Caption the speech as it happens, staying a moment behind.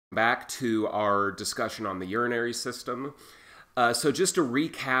Back to our discussion on the urinary system. So just a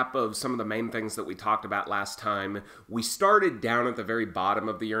recap of some of the main things that we talked about last time. We started down at the very bottom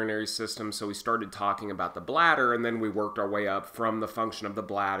of the urinary system, so we started talking about the bladder, and then we worked our way up from the function of the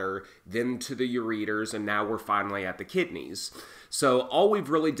bladder, then to the ureters, and now we're finally at the kidneys. So all we've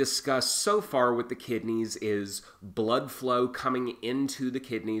really discussed so far with the kidneys is blood flow coming into the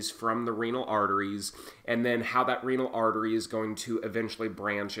kidneys from the renal arteries, and then how that renal artery is going to eventually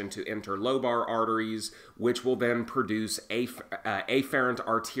branch into interlobar arteries, which will then produce afferent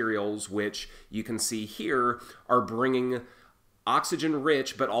arterioles, which you can see here are bringing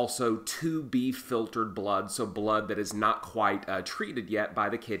oxygen-rich but also to be filtered blood, so blood that is not quite treated yet by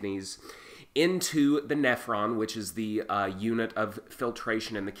the kidneys, into the nephron, which is the unit of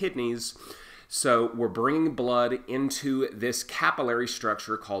filtration in the kidneys. So we're bringing blood into this capillary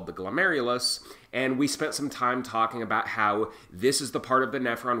structure called the glomerulus, and we spent some time talking about how this is the part of the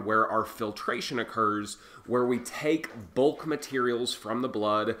nephron where our filtration occurs, where we take bulk materials from the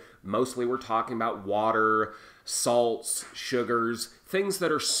blood. Mostly we're talking about water, salts, sugars, things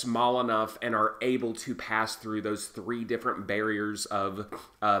that are small enough and are able to pass through those three different barriers of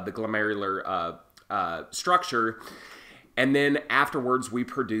the glomerular structure. And then afterwards, we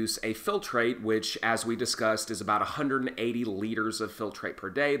produce a filtrate, which, as we discussed, is about 180 liters of filtrate per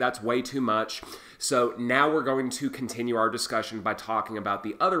day. That's way too much. So now we're going to continue our discussion by talking about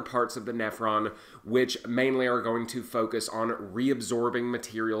the other parts of the nephron, which mainly are going to focus on reabsorbing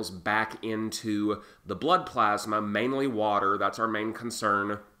materials back into the blood plasma, mainly water. That's our main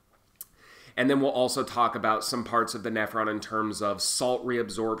concern. And then we'll also talk about some parts of the nephron in terms of salt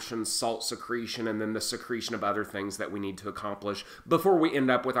reabsorption, salt secretion, and then the secretion of other things that we need to accomplish before we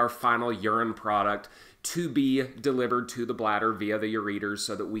end up with our final urine product to be delivered to the bladder via the ureters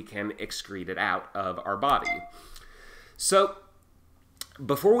so that we can excrete it out of our body. So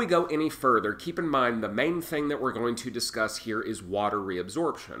before we go any further, keep in mind the main thing that we're going to discuss here is water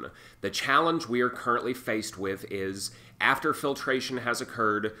reabsorption. The challenge we are currently faced with is after filtration has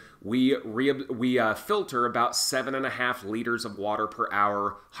occurred, we filter about 7.5 liters of water per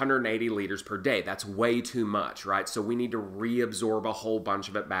hour, 180 liters per day. That's way too much, right? So we need to reabsorb a whole bunch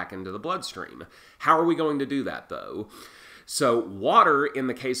of it back into the bloodstream. How are we going to do that, though? So water, in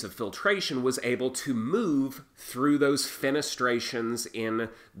the case of filtration, was able to move through those fenestrations in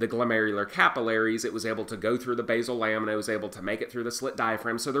the glomerular capillaries. It was able to go through the basal lamina. It was able to make it through the slit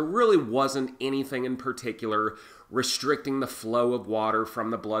diaphragm. So there really wasn't anything in particular restricting the flow of water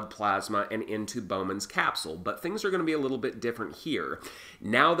from the blood plasma and into Bowman's capsule. But things are going to be a little bit different here.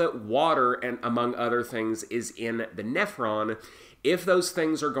 Now that water, and among other things, is in the nephron, if those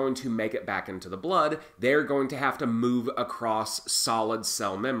things are going to make it back into the blood, they're going to have to move across solid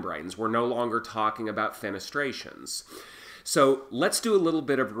cell membranes. We're no longer talking about fenestrations. So let's do a little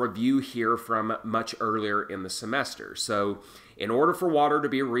bit of review here from much earlier in the semester. So in order for water to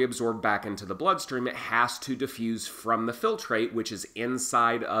be reabsorbed back into the bloodstream, it has to diffuse from the filtrate, which is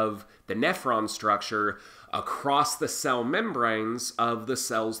inside of the nephron structure, across the cell membranes of the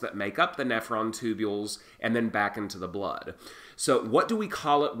cells that make up the nephron tubules, and then back into the blood. So what do we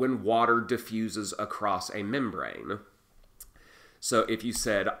call it when water diffuses across a membrane? So if you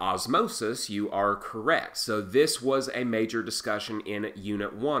said osmosis, you are correct. So this was a major discussion in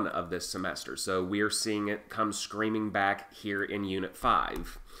Unit 1 of this semester. So we are seeing it come screaming back here in Unit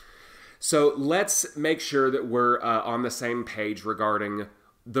 5. So let's make sure that we're on the same page regarding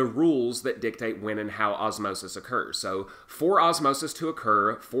the rules that dictate when and how osmosis occurs. So for osmosis to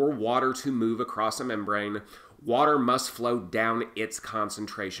occur, for water to move across a membrane, water must flow down its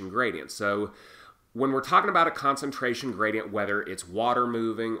concentration gradient. So when we're talking about a concentration gradient, whether it's water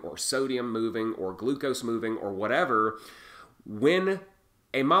moving or sodium moving or glucose moving or whatever, when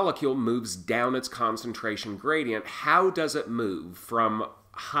a molecule moves down its concentration gradient, how does it move from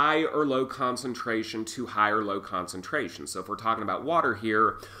high or low concentration to high or low concentration? So if we're talking about water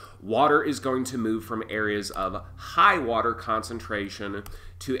here, water is going to move from areas of high water concentration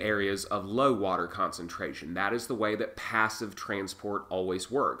to areas of low water concentration. That is the way that passive transport always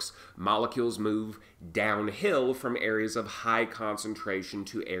works. Molecules move downhill from areas of high concentration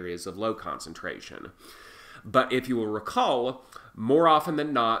to areas of low concentration. But if you will recall, more often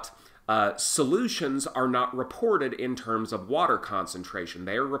than not, solutions are not reported in terms of water concentration.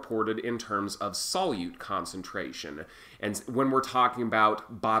 They are reported in terms of solute concentration. And when we're talking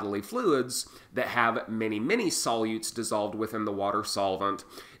about bodily fluids that have many, many solutes dissolved within the water solvent,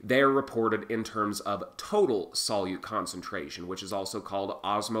 they are reported in terms of total solute concentration, which is also called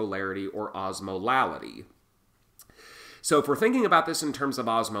osmolarity or osmolality. So if we're thinking about this in terms of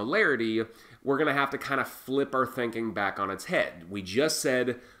osmolarity, we're going to have to kind of flip our thinking back on its head. We just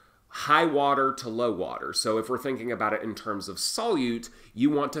said high water to low water. So if we're thinking about it in terms of solute, you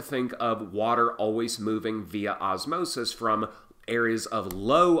want to think of water always moving via osmosis from areas of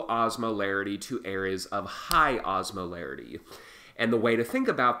low osmolarity to areas of high osmolarity. And the way to think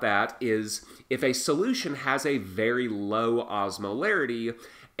about that is if a solution has a very low osmolarity,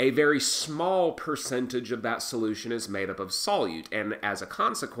 a very small percentage of that solution is made up of solute, and as a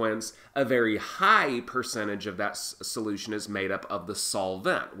consequence, a very high percentage of that solution is made up of the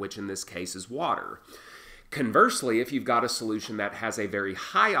solvent, which in this case is water. Conversely, if you've got a solution that has a very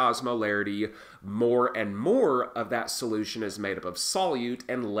high osmolarity, more and more of that solution is made up of solute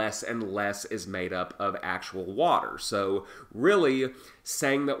and less is made up of actual water. So really,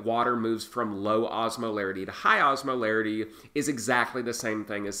 saying that water moves from low osmolarity to high osmolarity is exactly the same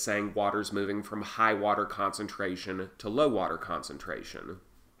thing as saying water's moving from high water concentration to low water concentration.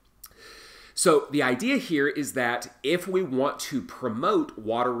 So the idea here is that if we want to promote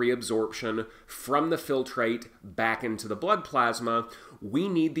water reabsorption from the filtrate back into the blood plasma, we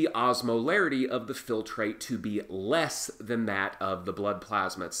need the osmolarity of the filtrate to be less than that of the blood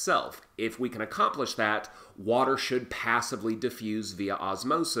plasma itself. If we can accomplish that, water should passively diffuse via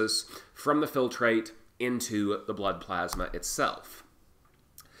osmosis from the filtrate into the blood plasma itself.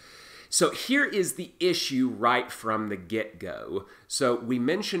 So here is the issue right from the get-go. So we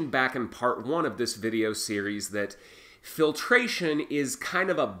mentioned back in part 1 of this video series that filtration is kind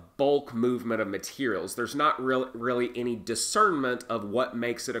of a bulk movement of materials. There's not really any discernment of what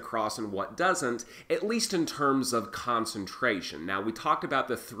makes it across and what doesn't, at least in terms of concentration. Now, we talked about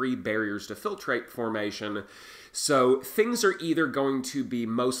the 3 barriers to filtrate formation. So things are either going to be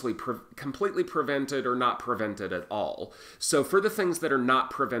mostly completely prevented or not prevented at all. So for the things that are not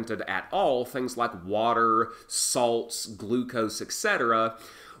prevented at all, things like water, salts, glucose, etc.,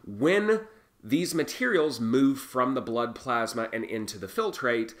 when these materials move from the blood plasma and into the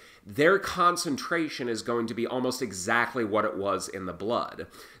filtrate, their concentration is going to be almost exactly what it was in the blood.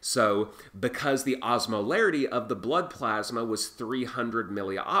 So because the osmolarity of the blood plasma was 300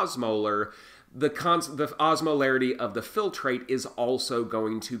 milliosmolar, the osmolarity of the filtrate is also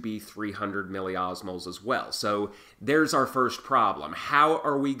going to be 300 milliosmoles as well. So there's our first problem. How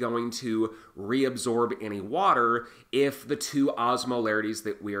are we going to reabsorb any water if the 2 osmolarities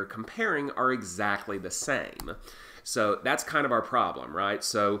that we are comparing are exactly the same? So that's kind of our problem, right?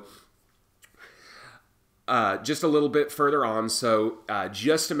 So just a little bit further on, so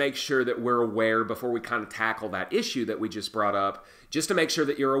just to make sure that we're aware before we kind of tackle that issue that we just brought up, just to make sure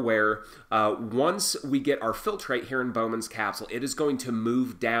that you're aware, once we get our filtrate here in Bowman's capsule, it is going to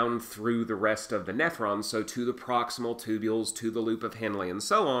move down through the rest of the nephron, so to the proximal tubules, to the loop of Henle, and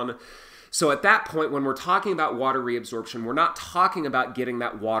so on. So at that point, when we're talking about water reabsorption, we're not talking about getting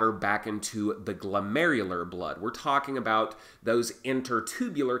that water back into the glomerular blood. We're talking about those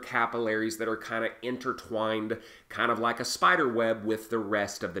intertubular capillaries that are kind of intertwined, kind of like a spider web with the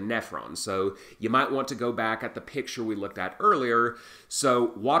rest of the nephron. So you might want to go back at the picture we looked at earlier.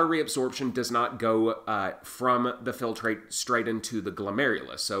 So water reabsorption does not go from the filtrate straight into the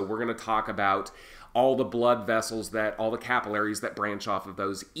glomerulus. So we're going to talk about all the blood vessels, all the capillaries that branch off of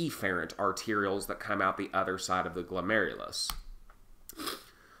those efferent arterioles that come out the other side of the glomerulus.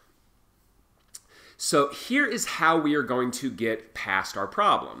 So here is how we are going to get past our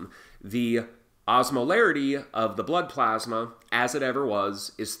problem. The osmolarity of the blood plasma, as it ever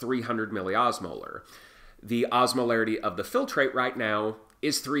was, is 300 milliosmolar. The osmolarity of the filtrate right now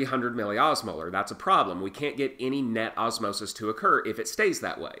is 300 milliosmolar. That's a problem. We can't get any net osmosis to occur if it stays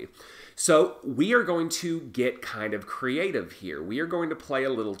that way. So we are going to get kind of creative here. We are going to play a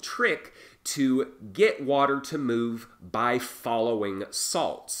little trick to get water to move by following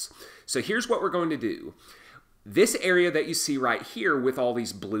salts. So here's what we're going to do. This area that you see right here with all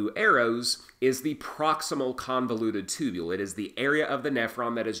these blue arrows is the proximal convoluted tubule. It is the area of the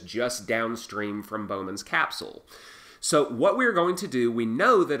nephron that is just downstream from Bowman's capsule. So what we're going to do, we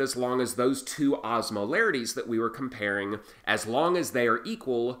know that as long as those 2 osmolarities that we were comparing, as long as they are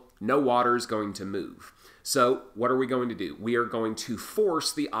equal, no water is going to move. So what are we going to do? We are going to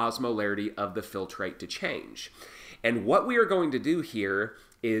force the osmolarity of the filtrate to change. And what we are going to do here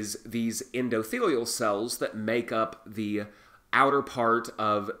is these endothelial cells that make up the outer part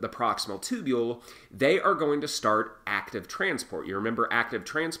of the proximal tubule, they are going to start active transport. You remember active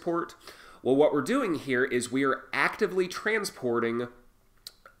transport? Well, what we're doing here is we are actively transporting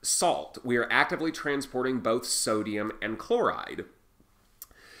salt. We are actively transporting both sodium and chloride.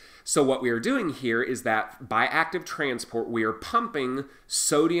 So what we are doing here is that by active transport, we are pumping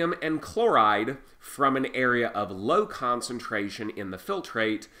sodium and chloride from an area of low concentration in the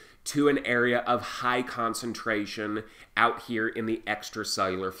filtrate to an area of high concentration out here in the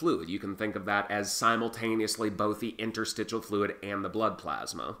extracellular fluid. You can think of that as simultaneously both the interstitial fluid and the blood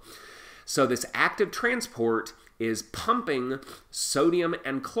plasma. So this active transport is pumping sodium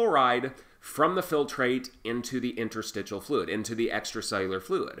and chloride from the filtrate into the interstitial fluid, into the extracellular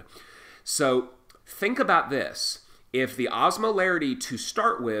fluid. So think about this. If the osmolarity to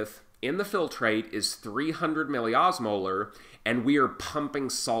start with in the filtrate is 300 milliosmolar and we are pumping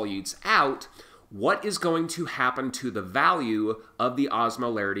solutes out, what is going to happen to the value of the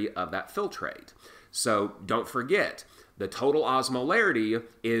osmolarity of that filtrate? So don't forget, the total osmolarity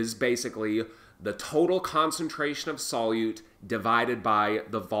is basically the total concentration of solute divided by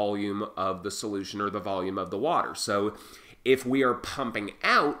the volume of the solution or the volume of the water. So if we are pumping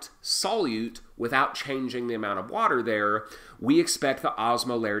out solute without changing the amount of water there, we expect the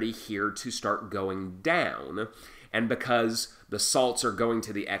osmolarity here to start going down. And because the salts are going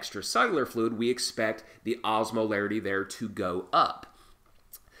to the extracellular fluid, we expect the osmolarity there to go up.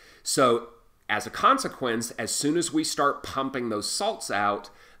 So as a consequence, as soon as we start pumping those salts out,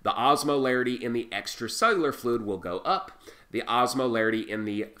 the osmolarity in the extracellular fluid will go up, the osmolarity in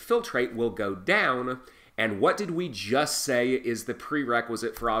the filtrate will go down, and what did we just say is the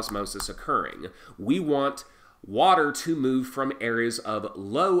prerequisite for osmosis occurring? We want water to move from areas of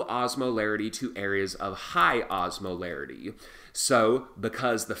low osmolarity to areas of high osmolarity. So,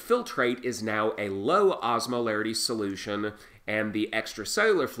 because the filtrate is now a low osmolarity solution and the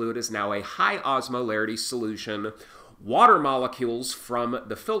extracellular fluid is now a high osmolarity solution, water molecules from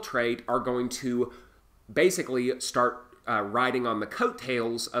the filtrate are going to basically start riding on the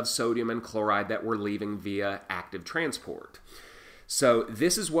coattails of sodium and chloride that we're leaving via active transport. So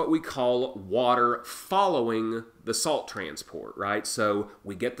this is what we call water following the salt transport, right? So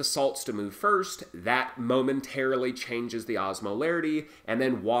we get the salts to move first, that momentarily changes the osmolarity, and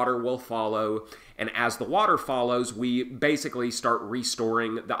then water will follow. And as the water follows, we basically start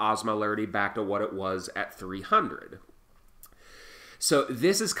restoring the osmolarity back to what it was at 300. So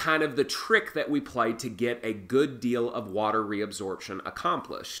this is kind of the trick that we play to get a good deal of water reabsorption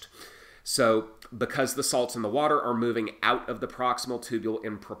accomplished. So because the salts in the water are moving out of the proximal tubule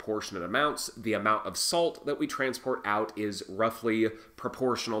in proportionate amounts, the amount of salt that we transport out is roughly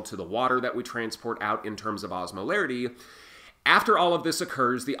proportional to the water that we transport out in terms of osmolarity. After all of this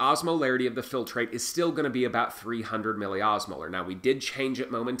occurs, the osmolarity of the filtrate is still going to be about 300 milliosmolar. Now, we did change it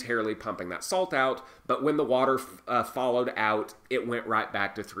momentarily pumping that salt out, but when the water followed out, it went right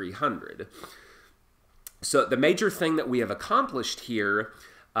back to 300. So the major thing that we have accomplished here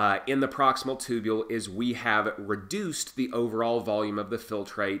in the proximal tubule is we have reduced the overall volume of the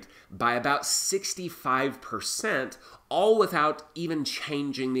filtrate by about 65%, all without even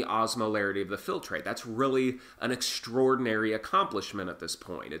changing the osmolarity of the filtrate. That's really an extraordinary accomplishment at this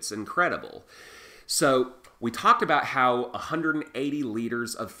point. It's incredible. So we talked about how 180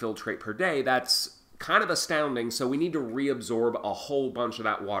 liters of filtrate per day, that's kind of astounding, so we need to reabsorb a whole bunch of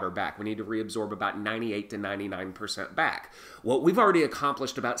that water back. We need to reabsorb about 98 to 99% back. Well, we've already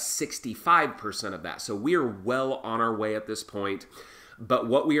accomplished about 65% of that, so we are well on our way at this point. But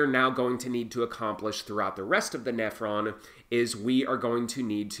what we are now going to need to accomplish throughout the rest of the nephron is we are going to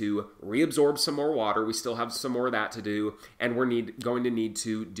need to reabsorb some more water. We still have some more of that to do, and we're going to need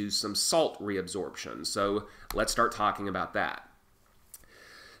to do some salt reabsorption. So let's start talking about that.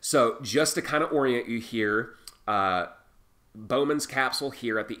 So just to kind of orient you here, Bowman's capsule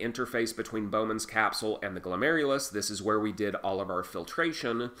here at the interface between Bowman's capsule and the glomerulus, this is where we did all of our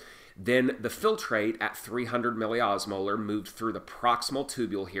filtration. Then the filtrate at 300 milliosmolar moved through the proximal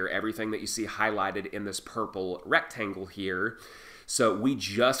tubule here, everything that you see highlighted in this purple rectangle here. So we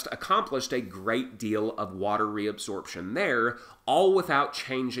just accomplished a great deal of water reabsorption there, all without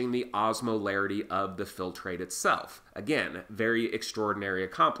changing the osmolarity of the filtrate itself. Again, very extraordinary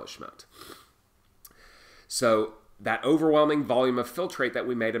accomplishment. So that overwhelming volume of filtrate that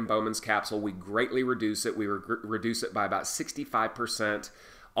we made in Bowman's capsule, we greatly reduce it. We reduce it by about 65%,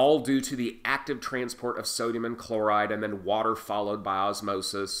 all due to the active transport of sodium and chloride and then water followed by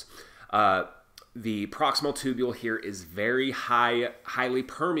osmosis. The proximal tubule here is very highly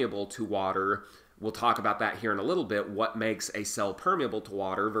permeable to water. We'll talk about that here in a little bit, what makes a cell permeable to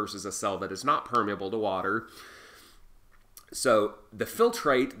water versus a cell that is not permeable to water. So the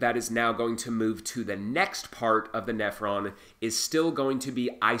filtrate that is now going to move to the next part of the nephron is still going to be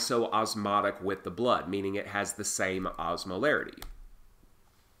isoosmotic with the blood, meaning it has the same osmolarity.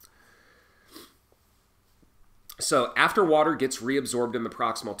 So after water gets reabsorbed in the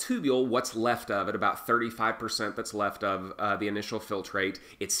proximal tubule, what's left of it, about 35% that's left of the initial filtrate,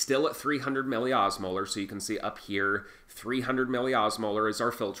 it's still at 300 milliosmolar. So you can see up here, 300 milliosmolar is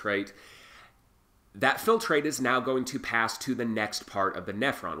our filtrate. That filtrate is now going to pass to the next part of the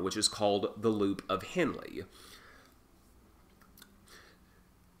nephron, which is called the loop of Henle.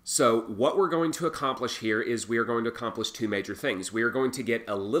 So what we're going to accomplish here is we are going to accomplish two major things. We are going to get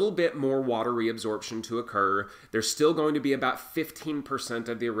a little bit more water reabsorption to occur. There's still going to be about 15%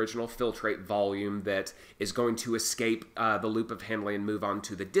 of the original filtrate volume that is going to escape the loop of Henle and move on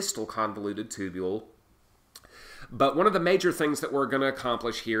to the distal convoluted tubule. But one of the major things that we're going to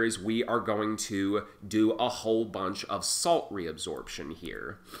accomplish here is we are going to do a whole bunch of salt reabsorption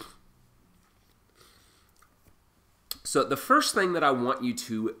here. So the first thing that I want you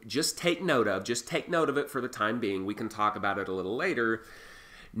to just take note of it for the time being, we can talk about it a little later.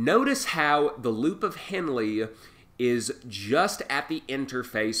 Notice how the loop of Henle is just at the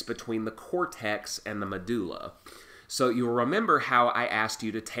interface between the cortex and the medulla. So you'll remember how I asked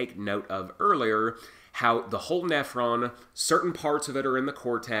you to take note of earlier how the whole nephron, certain parts of it are in the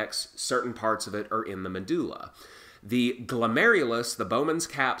cortex, certain parts of it are in the medulla. The glomerulus, the Bowman's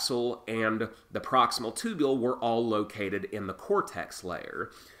capsule, and the proximal tubule were all located in the cortex layer.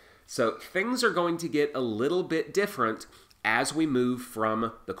 So things are going to get a little bit different as we move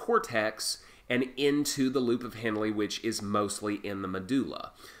from the cortex and into the loop of Henle, which is mostly in the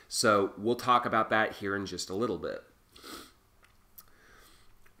medulla. So we'll talk about that here in just a little bit.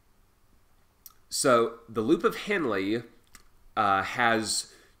 So the loop of Henle has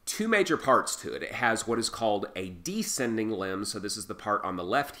two major parts to it. It has what is called a descending limb, so this is the part on the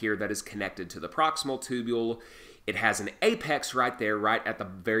left here that is connected to the proximal tubule. It has an apex right there, right at the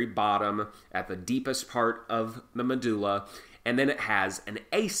very bottom, at the deepest part of the medulla, and then it has an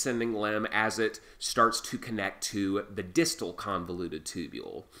ascending limb as it starts to connect to the distal convoluted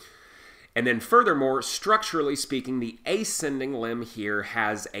tubule. And then furthermore, structurally speaking, the ascending limb here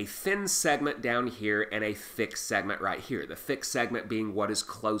has a thin segment down here and a thick segment right here. The thick segment being what is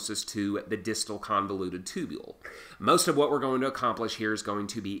closest to the distal convoluted tubule. Most of what we're going to accomplish here is going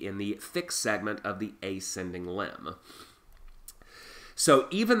to be in the thick segment of the ascending limb. So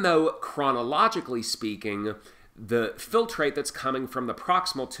even though chronologically speaking, the filtrate that's coming from the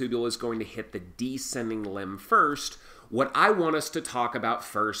proximal tubule is going to hit the descending limb first, what I want us to talk about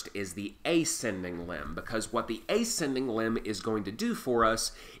first is the ascending limb, because what the ascending limb is going to do for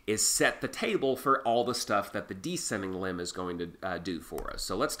us is set the table for all the stuff that the descending limb is going to do for us.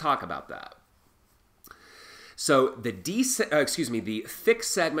 So let's talk about that. So the thick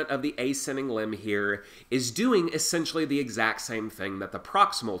segment of the ascending limb here is doing essentially the exact same thing that the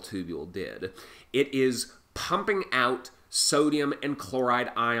proximal tubule did. It is pumping out sodium and chloride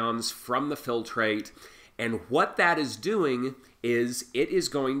ions from the filtrate. And what that is doing is it is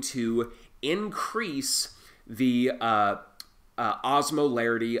going to increase the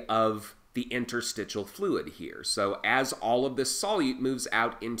osmolarity of the interstitial fluid here. So as all of this solute moves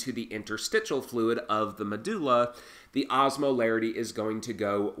out into the interstitial fluid of the medulla, the osmolarity is going to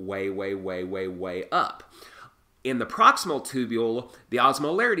go way, way, way, way, way up. In the proximal tubule, the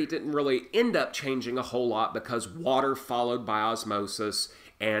osmolarity didn't really end up changing a whole lot because water followed by osmosis,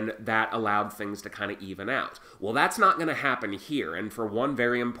 and that allowed things to kind of even out. Well, that's not going to happen here, and for one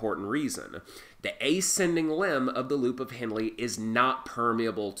very important reason. The ascending limb of the loop of Henle is not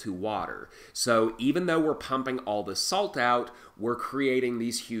permeable to water. So even though we're pumping all the salt out, we're creating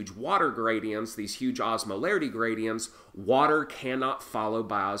these huge water gradients, these huge osmolarity gradients. Water cannot follow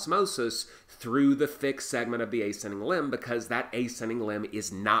by osmosis through the thick segment of the ascending limb because that ascending limb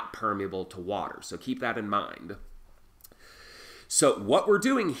is not permeable to water. So keep that in mind. So what we're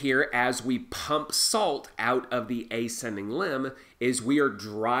doing here as we pump salt out of the ascending limb is we are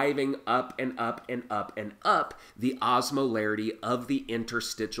driving up and up and up and up the osmolarity of the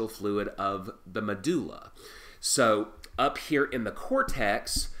interstitial fluid of the medulla. So up here in the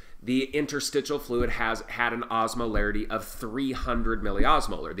cortex, the interstitial fluid had an osmolarity of 300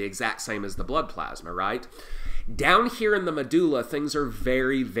 milliosmolar, the exact same as the blood plasma, right? Down here in the medulla, things are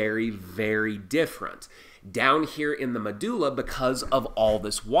very, very, very different. Down here in the medulla, because of all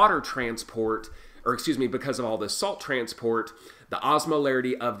this water transport, because of all this salt transport, the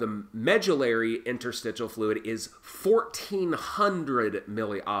osmolarity of the medullary interstitial fluid is 1400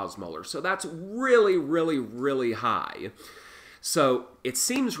 milliosmolar. So that's really, really, really high. So it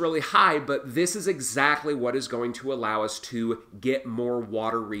seems really high, but this is exactly what is going to allow us to get more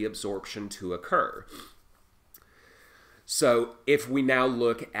water reabsorption to occur. So if we now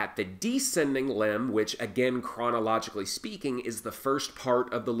look at the descending limb, which again, chronologically speaking, is the first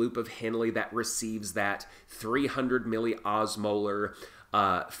part of the loop of Henle that receives that 300 milliosmolar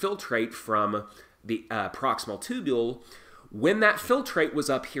filtrate from the proximal tubule, when that filtrate was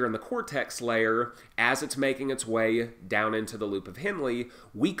up here in the cortex layer, as it's making its way down into the loop of Henle,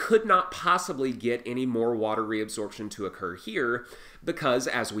 we could not possibly get any more water reabsorption to occur here because,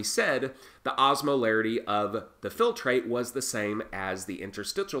 as we said, the osmolarity of the filtrate was the same as the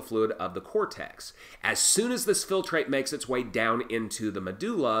interstitial fluid of the cortex. As soon as this filtrate makes its way down into the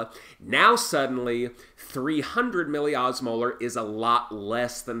medulla, now suddenly 300 milliosmolar is a lot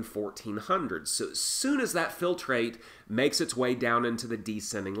less than 1400. So as soon as that filtrate makes its way down into the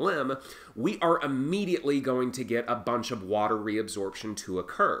descending limb, we are immediately going to get a bunch of water reabsorption to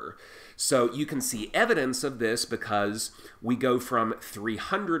occur. So you can see evidence of this because we go from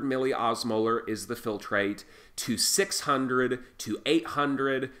 300 milliosmolar is the filtrate to 600 to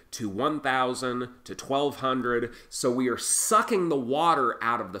 800 to 1000 to 1200. So we are sucking the water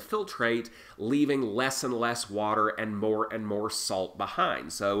out of the filtrate, leaving less and less water and more salt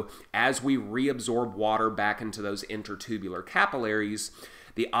behind. So as we reabsorb water back into those intertubular capillaries,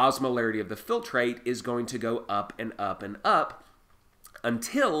 the osmolarity of the filtrate is going to go up and up and up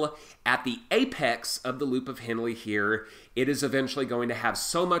until at the apex of the loop of Henle here, it is eventually going to have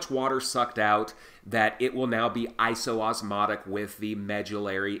so much water sucked out that it will now be isoosmotic with the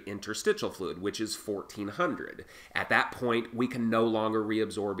medullary interstitial fluid, which is 1400. At that point, we can no longer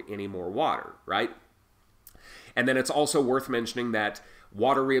reabsorb any more water, right? And then it's also worth mentioning that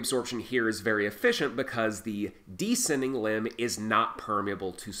water reabsorption here is very efficient because the descending limb is not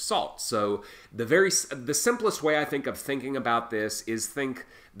permeable to salt. So the simplest way I think of thinking about this is think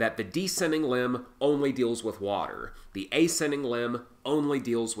that the descending limb only deals with water. The ascending limb only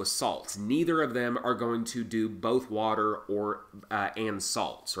deals with salts. Neither of them are going to do both water or and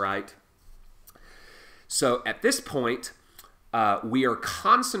salts, right? So at this point, we are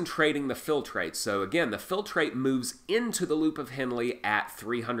concentrating the filtrate. So again, the filtrate moves into the loop of Henle at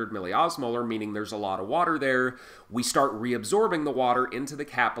 300 milliosmolar, meaning there's a lot of water there. We start reabsorbing the water into the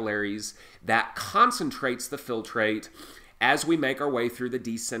capillaries. That concentrates the filtrate as we make our way through the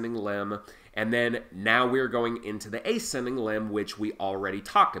descending limb. And then now we're going into the ascending limb, which we already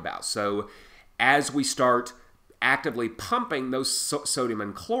talked about. So as we start actively pumping those sodium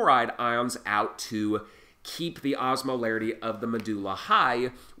and chloride ions out to keep the osmolarity of the medulla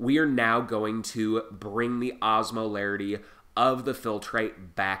high, we are now going to bring the osmolarity of the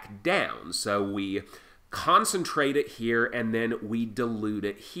filtrate back down. So we concentrate it here and then we dilute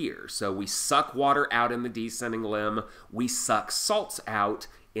it here. So we suck water out in the descending limb, we suck salts out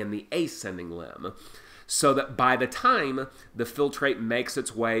in the ascending limb. So that by the time the filtrate makes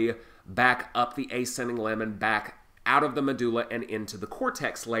its way back up the ascending limb and back out of the medulla and into the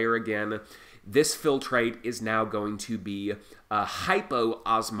cortex layer again, this filtrate is now going to be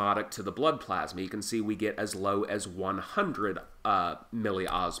hypoosmotic to the blood plasma. You can see we get as low as 100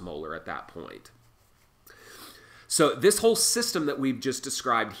 milliosmolar at that point. So this whole system that we've just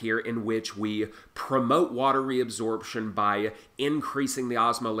described here, in which we promote water reabsorption by increasing the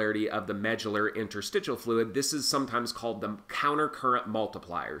osmolarity of the medullary interstitial fluid, this is sometimes called the countercurrent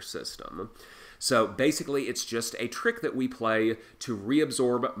multiplier system. So basically, it's just a trick that we play to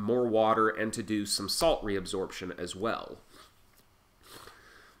reabsorb more water and to do some salt reabsorption as well.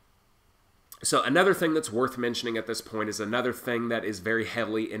 So another thing that's worth mentioning at this point is another thing that is very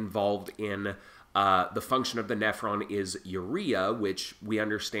heavily involved in the function of the nephron is urea, which we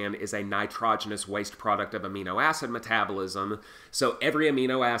understand is a nitrogenous waste product of amino acid metabolism. So every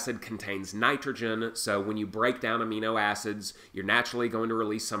amino acid contains nitrogen. So when you break down amino acids, you're naturally going to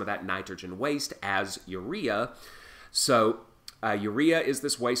release some of that nitrogen waste as urea. So urea is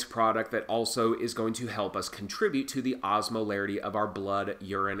this waste product that also is going to help us contribute to the osmolarity of our blood,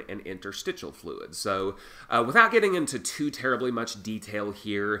 urine, and interstitial fluids. So without getting into too terribly much detail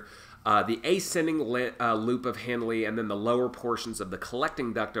here, the ascending loop of Henle and then the lower portions of the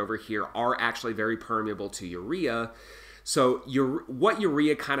collecting duct over here are actually very permeable to urea. So what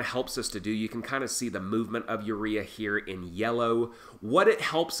urea kind of helps us to do, you can kind of see the movement of urea here in yellow. What it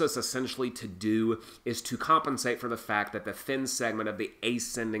helps us essentially to do is to compensate for the fact that the thin segment of the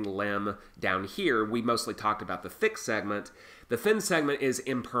ascending limb down here, we mostly talked about the thick segment, the thin segment is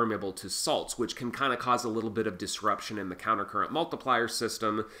impermeable to salts, which can kind of cause a little bit of disruption in the countercurrent multiplier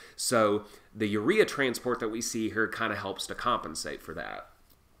system. So the urea transport that we see here kind of helps to compensate for that.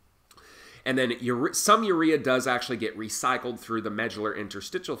 And then some urea does actually get recycled through the medullary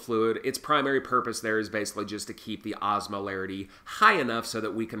interstitial fluid. Its primary purpose there is basically just to keep the osmolarity high enough so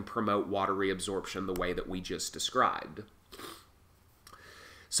that we can promote water reabsorption the way that we just described.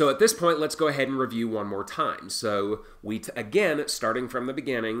 So at this point, let's go ahead and review one more time. So again, starting from the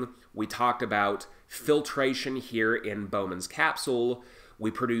beginning, we talked about filtration here in Bowman's capsule. We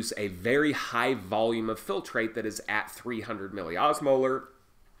produce a very high volume of filtrate that is at 300 milliosmolar.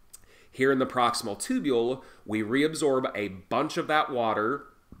 Here in the proximal tubule, we reabsorb a bunch of that water,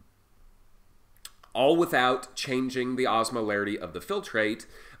 all without changing the osmolarity of the filtrate.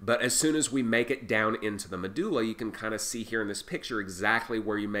 But as soon as we make it down into the medulla, you can kind of see here in this picture exactly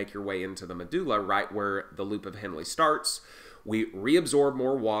where you make your way into the medulla, right where the loop of Henle starts. We reabsorb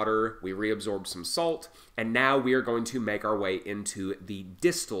more water, we reabsorb some salt, and now we are going to make our way into the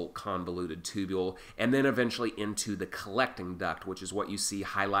distal convoluted tubule, and then eventually into the collecting duct, which is what you see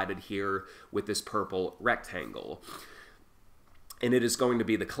highlighted here with this purple rectangle. And it is going to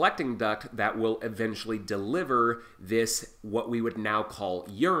be the collecting duct that will eventually deliver this, what we would now call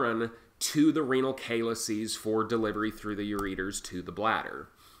urine, to the renal calyces for delivery through the ureters to the bladder.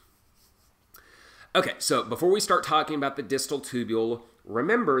 Okay, so before we start talking about the distal tubule,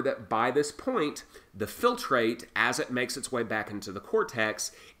 remember that by this point, the filtrate, as it makes its way back into the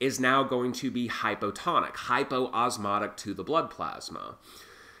cortex, is now going to be hypotonic, hypoosmotic to the blood plasma.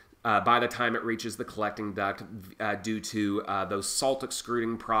 By the time it reaches the collecting duct, due to those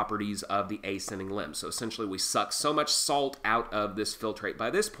salt-excreting properties of the ascending limb. So essentially, we suck so much salt out of this filtrate. By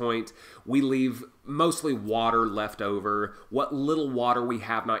this point, we leave mostly water left over, what little water we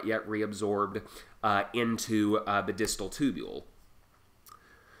have not yet reabsorbed into the distal tubule.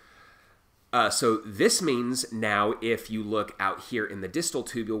 So this means now if you look out here in the distal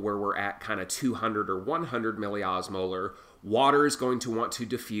tubule where we're at kind of 200 or 100 milliosmolar, water is going to want to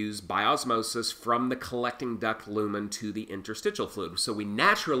diffuse by osmosis from the collecting duct lumen to the interstitial fluid. So we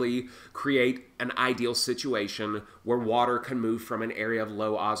naturally create an ideal situation where water can move from an area of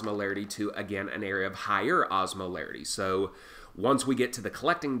low osmolarity to, again, an area of higher osmolarity. So once we get to the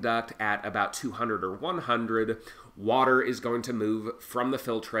collecting duct at about 200 or 100, water is going to move from the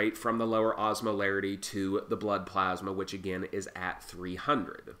filtrate, from the lower osmolarity to the blood plasma, which again is at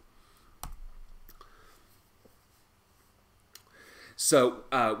 300. So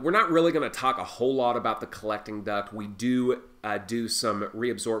we're not really going to talk a whole lot about the collecting duct. We do some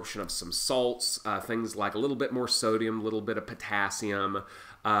reabsorption of some salts, things like a little bit more sodium, a little bit of potassium.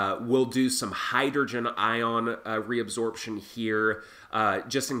 We'll do some hydrogen ion reabsorption here,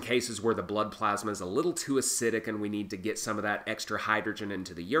 just in cases where the blood plasma is a little too acidic and we need to get some of that extra hydrogen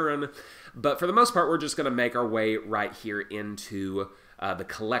into the urine. But for the most part, we're just going to make our way right here into the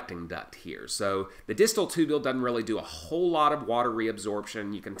collecting duct here. So the distal tubule doesn't really do a whole lot of water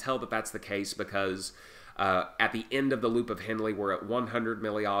reabsorption. You can tell that that's the case because at the end of the loop of Henle, we're at 100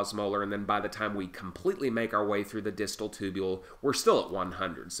 milliosmolar, and then by the time we completely make our way through the distal tubule, we're still at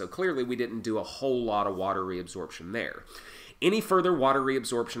 100. So clearly we didn't do a whole lot of water reabsorption there. Any further water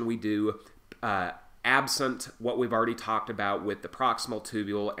reabsorption we do, absent what we've already talked about with the proximal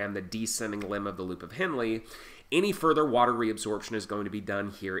tubule and the descending limb of the loop of Henle, any further water reabsorption is going to be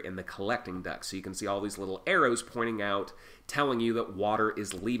done here in the collecting duct. So you can see all these little arrows pointing out, telling you that water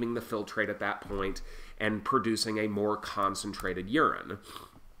is leaving the filtrate at that point and producing a more concentrated urine.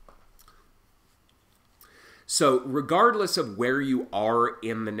 So regardless of where you are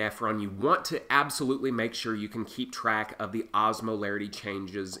in the nephron, you want to absolutely make sure you can keep track of the osmolarity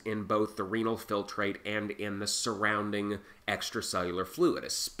changes in both the renal filtrate and in the surrounding extracellular fluid,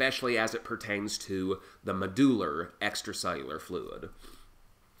 especially as it pertains to the medullary extracellular fluid.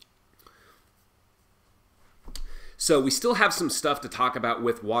 So we still have some stuff to talk about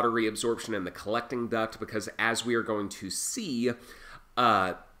with water reabsorption in the collecting duct because as we are going to see,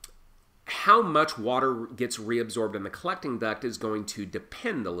 how much water gets reabsorbed in the collecting duct is going to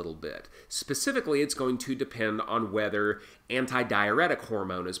depend a little bit. Specifically, it's going to depend on whether antidiuretic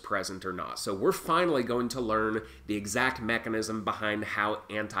hormone is present or not. So we're finally going to learn the exact mechanism behind how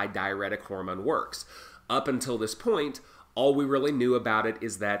antidiuretic hormone works. Up until this point, all we really knew about it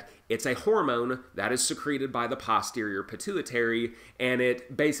is that it's a hormone that is secreted by the posterior pituitary, and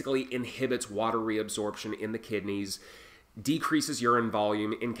it basically inhibits water reabsorption in the kidneys, decreases urine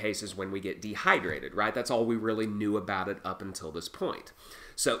volume in cases when we get dehydrated, right? That's all we really knew about it up until this point.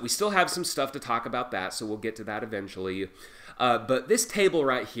 So we still have some stuff to talk about that, so we'll get to that eventually. But this table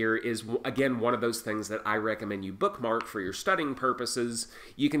right here is, again, one of those things that I recommend you bookmark for your studying purposes.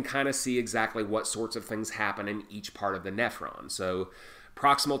 You can kind of see exactly what sorts of things happen in each part of the nephron. So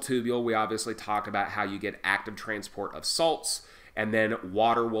proximal tubule, we obviously talked about how you get active transport of salts, and then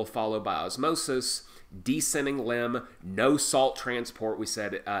water will follow by osmosis. Descending limb, no salt transport. We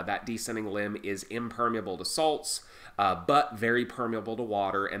said that descending limb is impermeable to salts, but very permeable to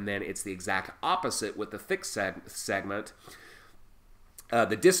water, and then it's the exact opposite with the thick segment.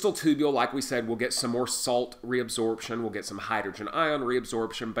 The distal tubule, like we said, will get some more salt reabsorption. We'll get some hydrogen ion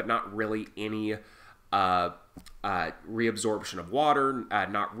reabsorption, but not really any reabsorption of water.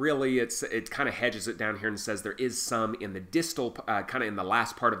 Not really. It kind of hedges it down here and says there is some in the distal, kind of in the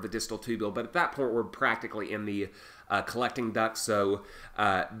last part of the distal tubule, but at that point we're practically in the collecting duct. So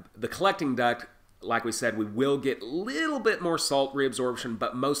the collecting duct, like we said, we will get a little bit more salt reabsorption,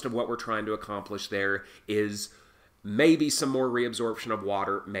 but most of what we're trying to accomplish there is maybe some more reabsorption of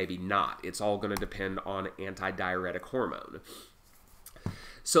water, maybe not. It's all going to depend on antidiuretic hormone.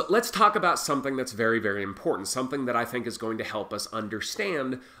 So let's talk about something that's very, very important, something that I think is going to help us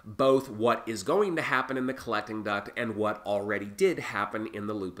understand both what is going to happen in the collecting duct and what already did happen in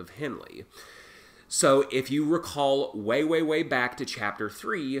the loop of Henle. So if you recall way, way, way back to chapter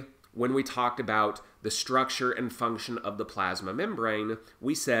 3, when we talked about the structure and function of the plasma membrane,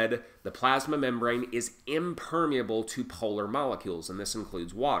 we said the plasma membrane is impermeable to polar molecules, and this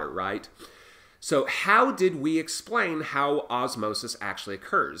includes water, right? So how did we explain how osmosis actually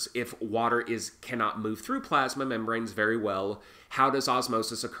occurs? If water cannot move through plasma membranes very well, how does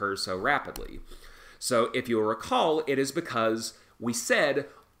osmosis occur so rapidly? So if you'll recall, it is because we said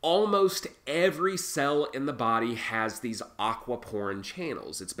almost every cell in the body has these aquaporin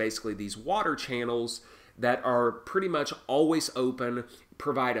channels. It's basically these water channels that are pretty much always open,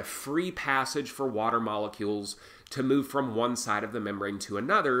 provide a free passage for water molecules to move from one side of the membrane to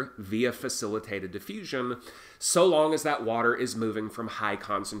another via facilitated diffusion, so long as that water is moving from high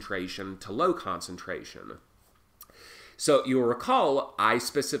concentration to low concentration. So you'll recall, I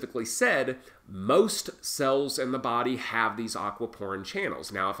specifically said most cells in the body have these aquaporin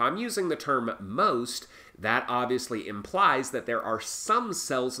channels. Now, if I'm using the term most, that obviously implies that there are some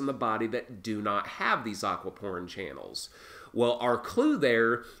cells in the body that do not have these aquaporin channels. Well, our clue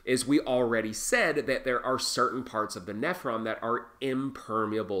there is we already said that there are certain parts of the nephron that are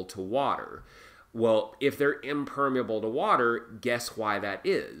impermeable to water. Well, if they're impermeable to water, guess why that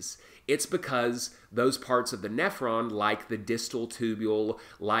is? It's because those parts of the nephron, like the distal tubule,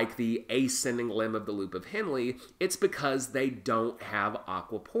 like the ascending limb of the loop of Henle, it's because they don't have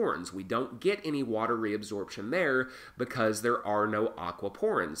aquaporins. We don't get any water reabsorption there because there are no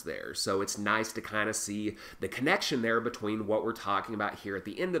aquaporins there. So it's nice to kind of see the connection there between what we're talking about here at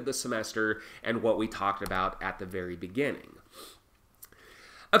the end of the semester and what we talked about at the very beginning.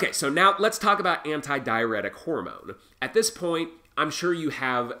 Okay, so now let's talk about antidiuretic hormone. At this point, I'm sure you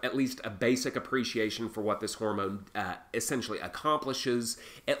have at least a basic appreciation for what this hormone essentially accomplishes,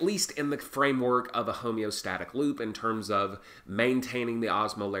 at least in the framework of a homeostatic loop in terms of maintaining the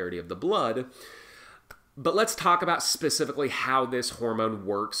osmolarity of the blood. But let's talk about specifically how this hormone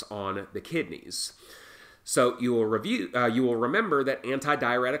works on the kidneys. So you will remember that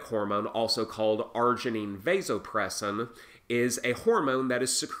antidiuretic hormone, also called arginine vasopressin, is a hormone that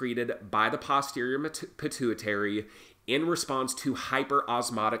is secreted by the posterior pituitary in response to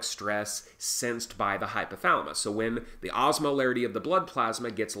hyperosmotic stress sensed by the hypothalamus. So when the osmolarity of the blood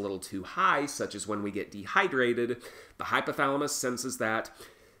plasma gets a little too high, such as when we get dehydrated, the hypothalamus senses that,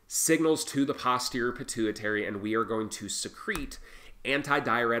 signals to the posterior pituitary, and we are going to secrete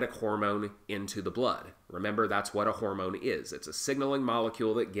antidiuretic hormone into the blood. Remember, that's what a hormone is. It's a signaling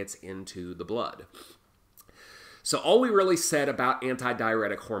molecule that gets into the blood. So all we really said about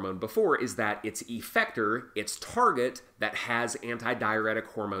antidiuretic hormone before is that its effector, its target that has antidiuretic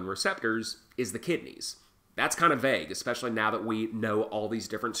hormone receptors, is the kidneys. That's kind of vague, especially now that we know all these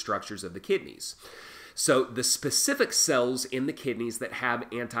different structures of the kidneys. So the specific cells in the kidneys that have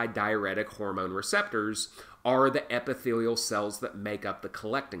antidiuretic hormone receptors are the epithelial cells that make up the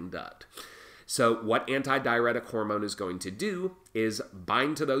collecting duct. So what antidiuretic hormone is going to do is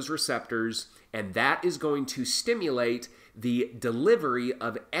bind to those receptors, and that is going to stimulate the delivery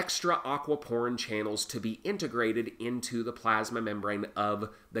of extra aquaporin channels to be integrated into the plasma membrane of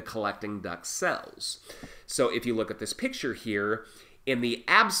the collecting duct cells. So if you look at this picture here, in the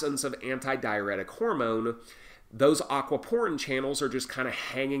absence of antidiuretic hormone, those aquaporin channels are just kind of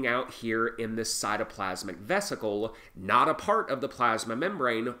hanging out here in this cytoplasmic vesicle, not a part of the plasma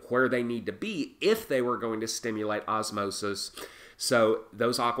membrane where they need to be if they were going to stimulate osmosis. So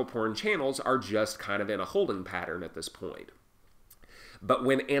those aquaporin channels are just kind of in a holding pattern at this point. But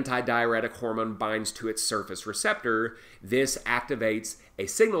when antidiuretic hormone binds to its surface receptor, this activates a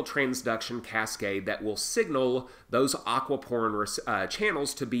signal transduction cascade that will signal those aquaporin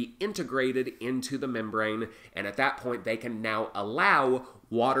channels to be integrated into the membrane, and at that point they can now allow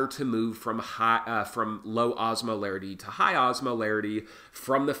water to move from low osmolarity to high osmolarity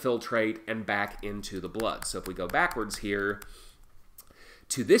from the filtrate and back into the blood. So if we go backwards here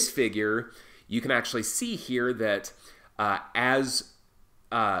to this figure, you can actually see here that as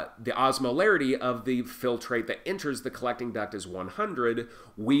the osmolarity of the filtrate that enters the collecting duct is 100,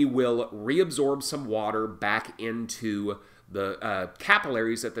 we will reabsorb some water back into the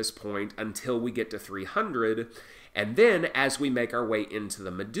capillaries at this point until we get to 300. And then as we make our way into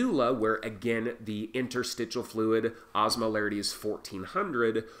the medulla, where again the interstitial fluid osmolarity is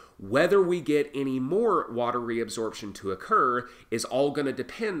 1400, whether we get any more water reabsorption to occur is all going to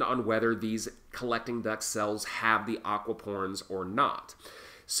depend on whether these collecting duct cells have the aquaporins or not.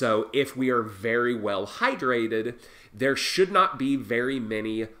 So if we are very well hydrated, there should not be very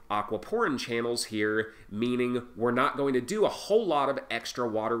many aquaporin channels here, meaning we're not going to do a whole lot of extra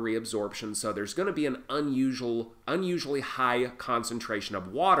water reabsorption, so there's going to be an unusually high concentration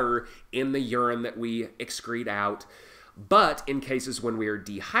of water in the urine that we excrete out. But in cases when we are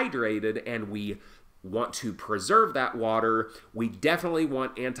dehydrated and we want to preserve that water, we definitely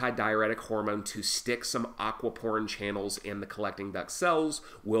want antidiuretic hormone to stick some aquaporin channels in the collecting duct cells.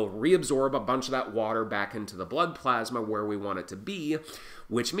 We'll reabsorb a bunch of that water back into the blood plasma where we want it to be,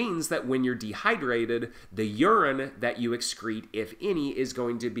 which means that when you're dehydrated, the urine that you excrete, if any, is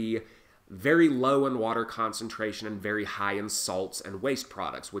going to be very low in water concentration and very high in salts and waste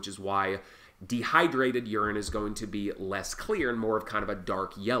products, which is why dehydrated urine is going to be less clear and more of kind of a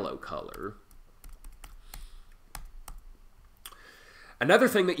dark yellow color. Another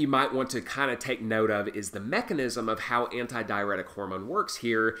thing that you might want to kind of take note of is the mechanism of how antidiuretic hormone works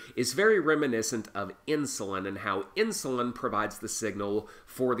here is very reminiscent of insulin and how insulin provides the signal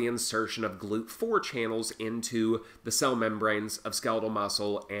for the insertion of GLUT4 channels into the cell membranes of skeletal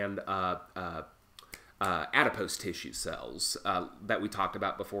muscle and adipose tissue cells that we talked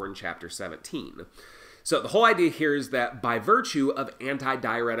about before in chapter 17. So the whole idea here is that by virtue of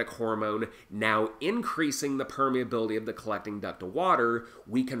antidiuretic hormone now increasing the permeability of the collecting duct of water,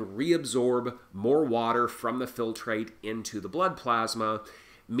 we can reabsorb more water from the filtrate into the blood plasma,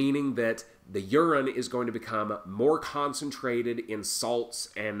 meaning that the urine is going to become more concentrated in salts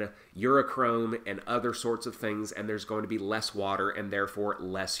and urochrome and other sorts of things, and there's going to be less water and therefore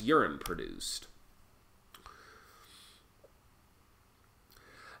less urine produced.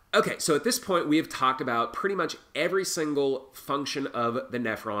 Okay, so at this point we have talked about pretty much every single function of the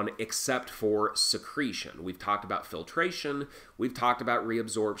nephron except for secretion. We've talked about filtration, we've talked about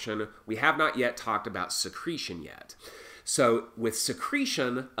reabsorption, we have not yet talked about secretion yet. So with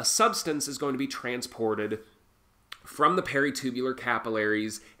secretion, a substance is going to be transported from the peritubular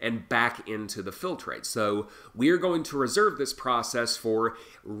capillaries and back into the filtrate. So we are going to reserve this process for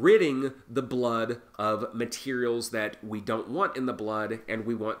ridding the blood of materials that we don't want in the blood and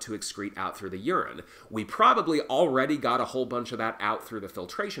we want to excrete out through the urine. We probably already got a whole bunch of that out through the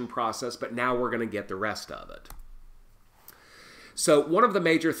filtration process, but now we're going to get the rest of it. So one of the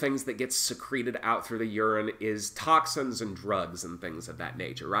major things that gets secreted out through the urine is toxins and drugs and things of that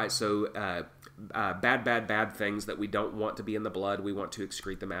nature, right? So bad things that we don't want to be in the blood, we want to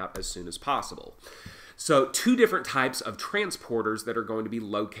excrete them out as soon as possible. So two different types of transporters that are going to be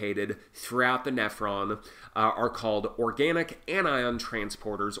located throughout the nephron are called organic anion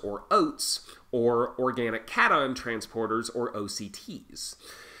transporters, or OATs, or organic cation transporters, or OCTs.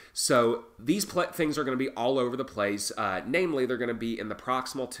 So these things are going to be all over the place. Namely, they're going to be in the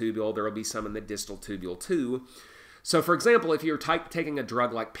proximal tubule. There will be some in the distal tubule too. So for example, if you're taking a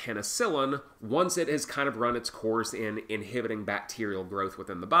drug like penicillin, once it has kind of run its course in inhibiting bacterial growth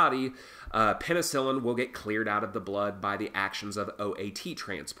within the body, penicillin will get cleared out of the blood by the actions of OAT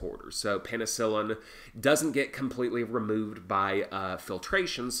transporters. So penicillin doesn't get completely removed by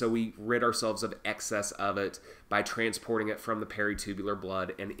filtration, so we rid ourselves of excess of it by transporting it from the peritubular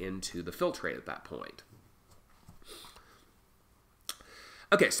blood and into the filtrate at that point.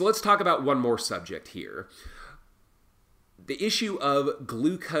 Okay, so let's talk about one more subject here. The issue of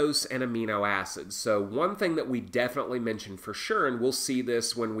glucose and amino acids. So one thing that we definitely mentioned for sure, and we'll see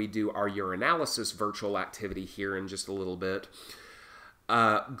this when we do our urinalysis virtual activity here in just a little bit,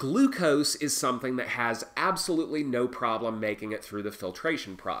 glucose is something that has absolutely no problem making it through the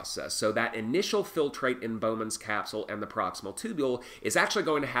filtration process. So that initial filtrate in Bowman's capsule and the proximal tubule is actually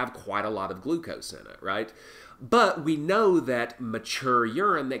going to have quite a lot of glucose in it, right? But we know that mature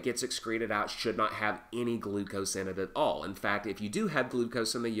urine that gets excreted out should not have any glucose in it at all. In fact, if you do have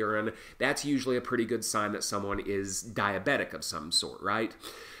glucose in the urine, that's usually a pretty good sign that someone is diabetic of some sort, right?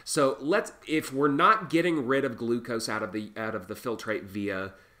 So if we're not getting rid of glucose out of the filtrate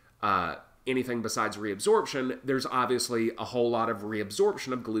via anything besides reabsorption, there's obviously a whole lot of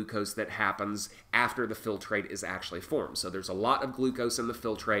reabsorption of glucose that happens after the filtrate is actually formed. So there's a lot of glucose in the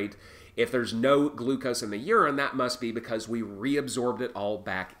filtrate. If there's no glucose in the urine, that must be because we reabsorbed it all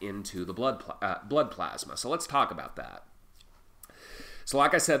back into the blood plasma. So let's talk about that. So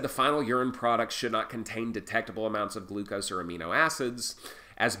like I said, the final urine product should not contain detectable amounts of glucose or amino acids,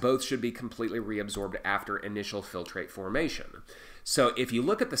 as both should be completely reabsorbed after initial filtrate formation. So if you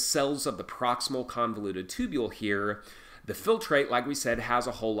look at the cells of the proximal convoluted tubule here, the filtrate, like we said, has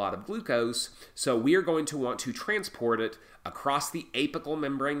a whole lot of glucose, so we are going to want to transport it across the apical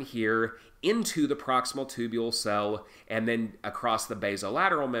membrane here into the proximal tubule cell, and then across the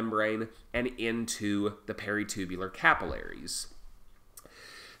basolateral membrane and into the peritubular capillaries.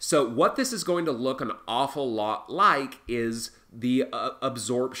 So what this is going to look an awful lot like is the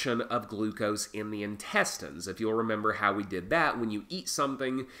absorption of glucose in the intestines. If you'll remember how we did that, when you eat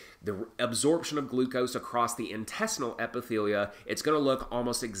something, the absorption of glucose across the intestinal epithelia, it's going to look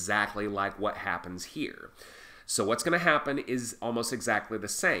almost exactly like what happens here. So what's going to happen is almost exactly the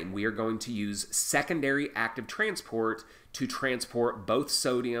same. We are going to use secondary active transport to transport both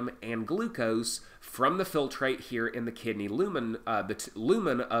sodium and glucose from the filtrate here in the kidney lumen,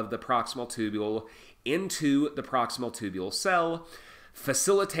 lumen of the proximal tubule into the proximal tubule cell.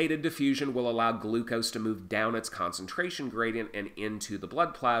 Facilitated diffusion will allow glucose to move down its concentration gradient and into the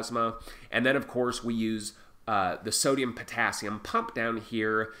blood plasma. And then, of course, we use the sodium-potassium pump down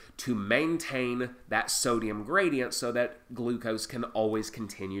here to maintain that sodium gradient so that glucose can always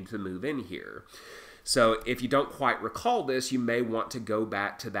continue to move in here. So if you don't quite recall this, you may want to go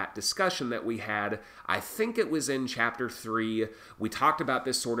back to that discussion that we had. I think it was in Chapter 3. We talked about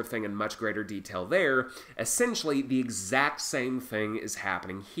this sort of thing in much greater detail there. Essentially, the exact same thing is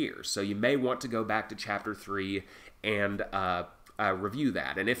happening here. So you may want to go back to Chapter 3 and review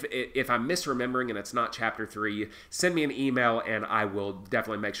that. And if I'm misremembering and it's not Chapter 3, send me an email and I will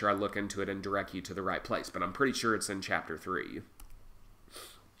definitely make sure I look into it and direct you to the right place. But I'm pretty sure it's in Chapter 3.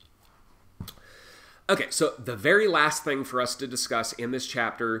 Okay, so the very last thing for us to discuss in this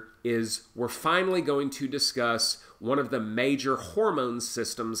chapter is we're finally going to discuss one of the major hormone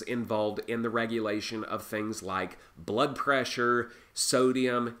systems involved in the regulation of things like blood pressure,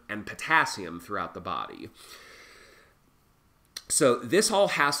 sodium, and potassium throughout the body. So this all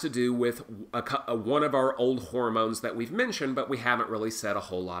has to do with one of our old hormones that we've mentioned, but we haven't really said a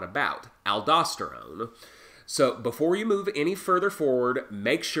whole lot about, aldosterone. So before you move any further forward,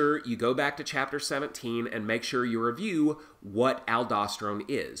 make sure you go back to Chapter 17 and make sure you review what aldosterone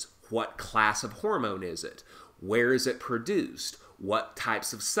is. What class of hormone is it? Where is it produced? What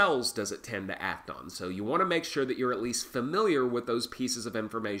types of cells does it tend to act on? So you want to make sure that you're at least familiar with those pieces of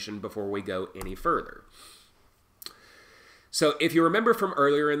information before we go any further. So if you remember from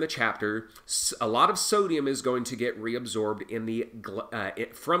earlier in the chapter, a lot of sodium is going to get reabsorbed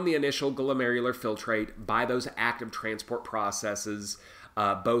from the initial glomerular filtrate by those active transport processes,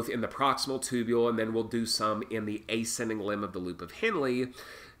 both in the proximal tubule, and then we'll do some in the ascending limb of the loop of Henle.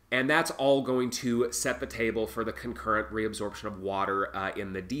 And that's all going to set the table for the concurrent reabsorption of water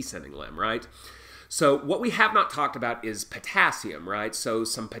in the descending limb, right? So what we have not talked about is potassium, right? So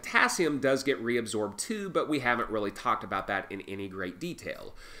some potassium does get reabsorbed too, but we haven't really talked about that in any great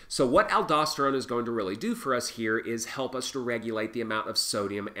detail. So what aldosterone is going to really do for us here is help us to regulate the amount of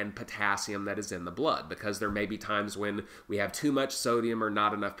sodium and potassium that is in the blood, because there may be times when we have too much sodium or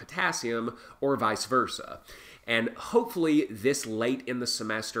not enough potassium, or vice versa. And hopefully this late in the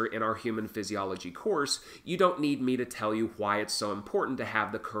semester in our human physiology course, you don't need me to tell you why it's so important to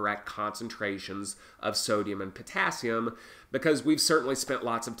have the correct concentrations of sodium and potassium, because we've certainly spent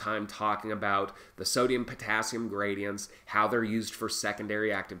lots of time talking about the sodium-potassium gradients, how they're used for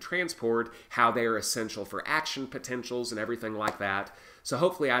secondary active transport, how they are essential for action potentials and everything like that. So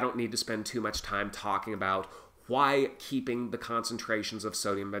hopefully I don't need to spend too much time talking about why keeping the concentrations of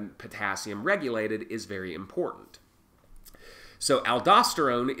sodium and potassium regulated is very important. So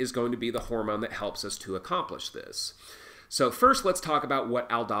aldosterone is going to be the hormone that helps us to accomplish this. So first let's talk about what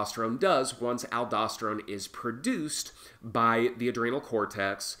aldosterone does once aldosterone is produced by the adrenal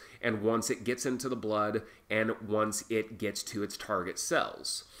cortex and once it gets into the blood and once it gets to its target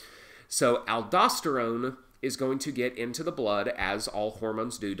cells. So aldosterone is going to get into the blood, as all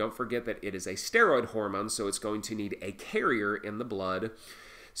hormones do. Don't forget that it is a steroid hormone, so it's going to need a carrier in the blood.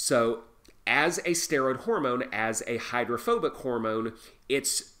 So as a steroid hormone, as a hydrophobic hormone,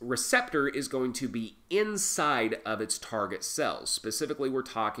 its receptor is going to be inside of its target cells. Specifically, we're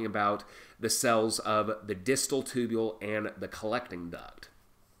talking about the cells of the distal tubule and the collecting duct.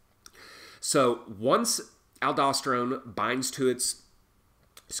 So once aldosterone binds to its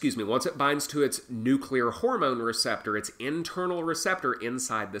once it binds to its nuclear hormone receptor, its internal receptor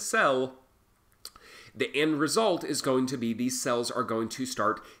inside the cell, the end result is going to be these cells are going to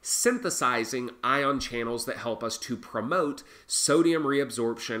start synthesizing ion channels that help us to promote sodium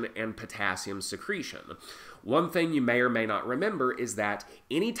reabsorption and potassium secretion. one thing you may or may not remember is that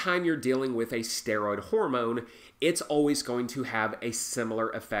anytime you're dealing with a steroid hormone, it's always going to have a similar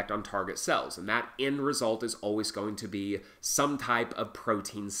effect on target cells. And that end result is always going to be some type of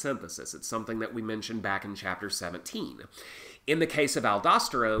protein synthesis. It's something that we mentioned back in chapter 17. In the case of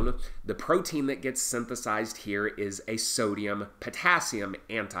aldosterone, the protein that gets synthesized here is a sodium-potassium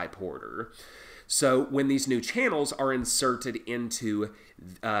antiporter. So when these new channels are inserted into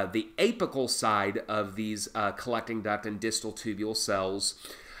the apical side of these collecting duct and distal tubule cells,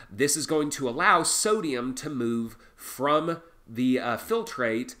 this is going to allow sodium to move from the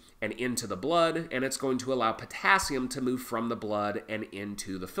filtrate and into the blood, and it's going to allow potassium to move from the blood and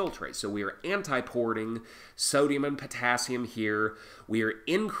into the filtrate. So we are antiporting sodium and potassium here. We are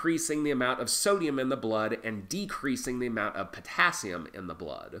increasing the amount of sodium in the blood and decreasing the amount of potassium in the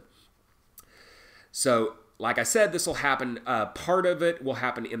blood. So, like I said, this will happen, part of it will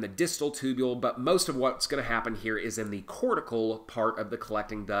happen in the distal tubule, but most of what's going to happen here is in the cortical part of the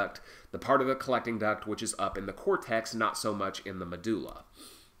collecting duct, the part of the collecting duct which is up in the cortex, not so much in the medulla.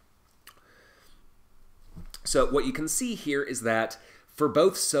 So what you can see here is that for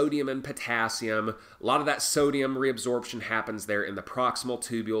both sodium and potassium, a lot of that sodium reabsorption happens there in the proximal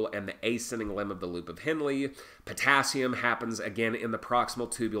tubule and the ascending limb of the loop of Henle. Potassium happens again in the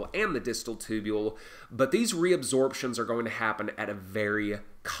proximal tubule and the distal tubule, but these reabsorptions are going to happen at a very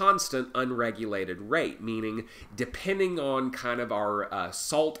constant, unregulated rate, meaning depending on kind of our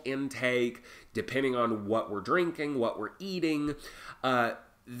salt intake, depending on what we're drinking, what we're eating,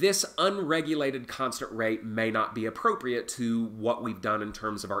 this unregulated constant rate may not be appropriate to what we've done in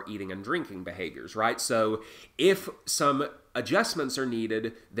terms of our eating and drinking behaviors, right? So if some adjustments are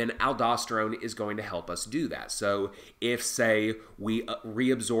needed, then aldosterone is going to help us do that. So if, say, we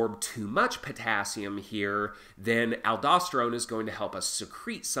reabsorb too much potassium here, then aldosterone is going to help us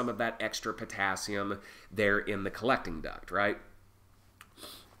secrete some of that extra potassium there in the collecting duct, right?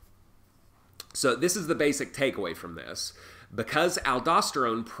 So this is the basic takeaway from this. Because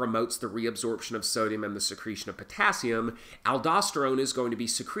aldosterone promotes the reabsorption of sodium and the secretion of potassium, aldosterone is going to be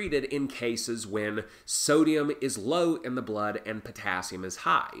secreted in cases when sodium is low in the blood and potassium is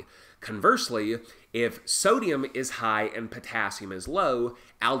high. Conversely, if sodium is high and potassium is low,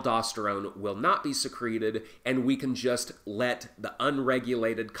 aldosterone will not be secreted, and we can just let the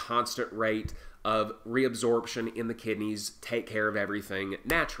unregulated constant rate of reabsorption in the kidneys take care of everything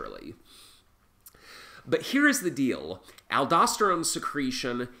naturally. But here is the deal. Aldosterone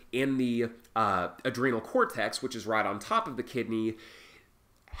secretion in the adrenal cortex, which is right on top of the kidney,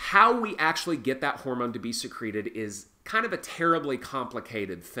 how we actually get that hormone to be secreted is kind of a terribly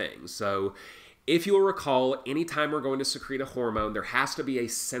complicated thing. So if you'll recall, anytime we're going to secrete a hormone, there has to be a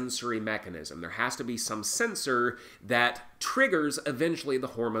sensory mechanism. There has to be some sensor that triggers eventually the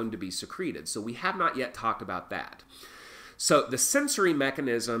hormone to be secreted. So we have not yet talked about that. So the sensory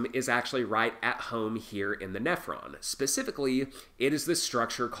mechanism is actually right at home here in the nephron. Specifically, it is this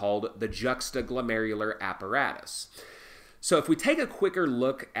structure called the juxtaglomerular apparatus. So if we take a quicker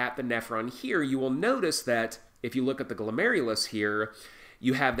look at the nephron here, you will notice that if you look at the glomerulus here,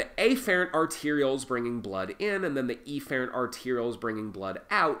 you have the afferent arterioles bringing blood in, and then the efferent arterioles bringing blood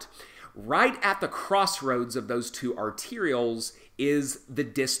out. Right at the crossroads of those two arterioles is the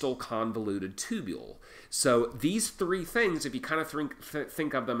distal convoluted tubule. So these three things, if you kind of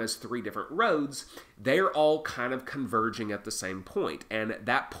think of them as three different roads, they're all kind of converging at the same point. And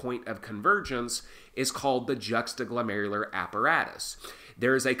that point of convergence is called the juxtaglomerular apparatus.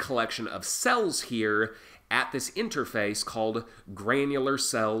 There is a collection of cells here at this interface called granular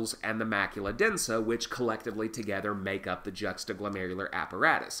cells and the macula densa, which collectively together make up the juxtaglomerular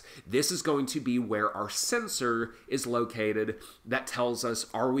apparatus. This is going to be where our sensor is located that tells us,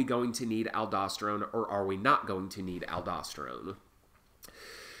 are we going to need aldosterone or are we not going to need aldosterone?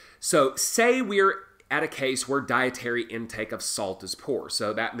 So say we're at a case where dietary intake of salt is poor.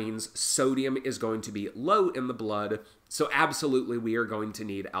 So that means sodium is going to be low in the blood. So absolutely we are going to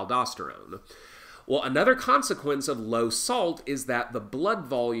need aldosterone. Well, another consequence of low salt is that the blood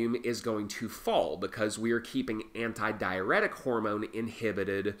volume is going to fall because we are keeping antidiuretic hormone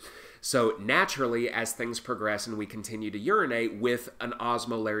inhibited. So naturally, as things progress and we continue to urinate with an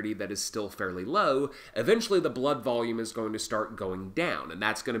osmolarity that is still fairly low, eventually the blood volume is going to start going down, and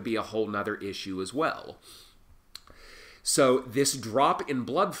that's going to be a whole nother issue as well. So this drop in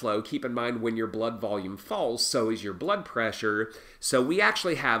blood flow, keep in mind when your blood volume falls, so is your blood pressure. So we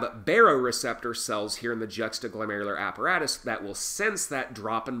actually have baroreceptor cells here in the juxtaglomerular apparatus that will sense that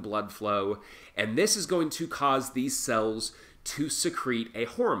drop in blood flow, and this is going to cause these cells to secrete a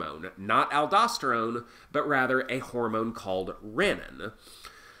hormone, not aldosterone, but rather a hormone called renin.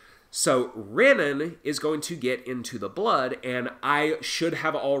 So renin is going to get into the blood, and I should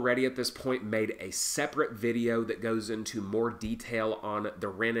have already at this point made a separate video that goes into more detail on the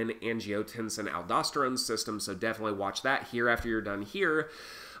renin-angiotensin-aldosterone system, so definitely watch that here after you're done here.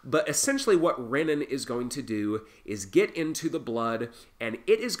 But essentially what renin is going to do is get into the blood, and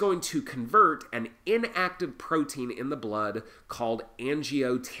it is going to convert an inactive protein in the blood called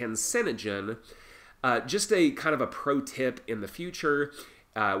angiotensinogen. Just a kind of a pro tip in the future,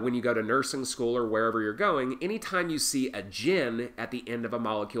 when you go to nursing school or wherever you're going, anytime you see a gen at the end of a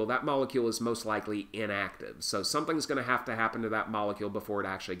molecule, that molecule is most likely inactive. So something's going to happen to that molecule before it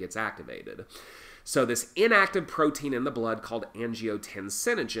actually gets activated. So this inactive protein in the blood called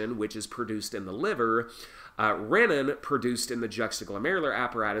angiotensinogen, which is produced in the liver, renin produced in the juxtaglomerular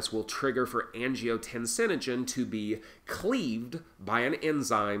apparatus will trigger for angiotensinogen to be cleaved by an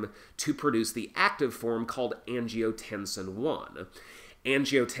enzyme to produce the active form called angiotensin 1.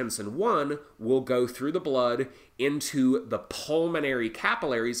 Angiotensin 1 will go through the blood into the pulmonary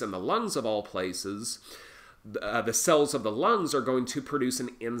capillaries in the lungs of all places. The cells of the lungs are going to produce an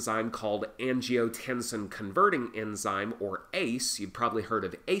enzyme called angiotensin converting enzyme, or ACE. You've probably heard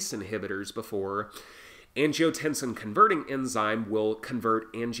of ACE inhibitors before. Angiotensin converting enzyme will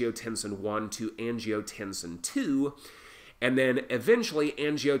convert angiotensin 1 to angiotensin 2. And then eventually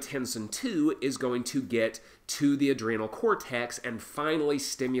angiotensin 2 is going to get to the adrenal cortex and finally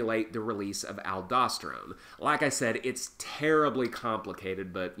stimulate the release of aldosterone. Like I said, it's terribly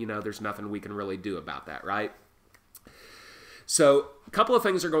complicated, but you know, there's nothing we can really do about that, right? So a couple of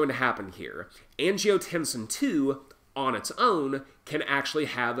things are going to happen here. Angiotensin 2 on its own can actually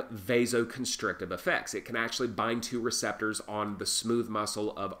have vasoconstrictive effects. It can actually bind to receptors on the smooth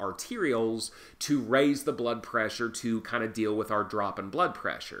muscle of arterioles to raise the blood pressure to kind of deal with our drop in blood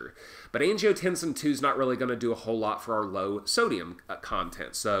pressure. But angiotensin 2 is not really going to do a whole lot for our low sodium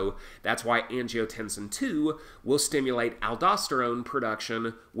content. So that's why angiotensin 2 will stimulate aldosterone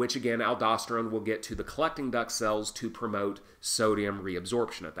production, which again, aldosterone will get to the collecting duct cells to promote sodium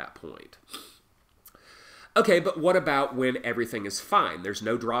reabsorption at that point. Okay, but what about when everything is fine? There's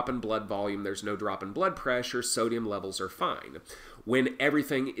no drop in blood volume, there's no drop in blood pressure, sodium levels are fine. When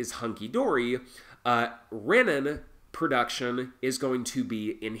everything is hunky-dory, renin production is going to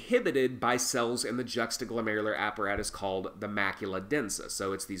be inhibited by cells in the juxtaglomerular apparatus called the macula densa.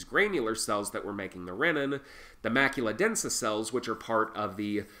 So it's these granular cells that were making the renin. The macula densa cells, which are part of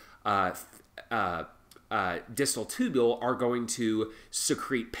the distal tubule, are going to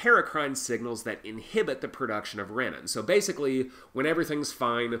secrete paracrine signals that inhibit the production of renin. So basically, when everything's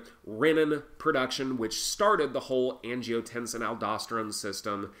fine, renin production, which started the whole angiotensin-aldosterone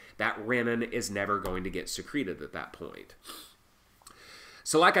system, that renin is never going to get secreted at that point.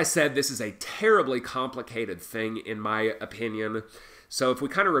 So like I said, this is a terribly complicated thing in my opinion. So if we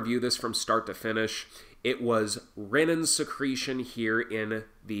kind of review this from start to finish, it was renin secretion here in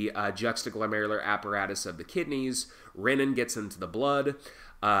the juxtaglomerular apparatus of the kidneys. Renin gets into the blood.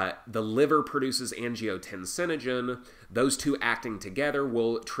 The liver produces angiotensinogen. Those two acting together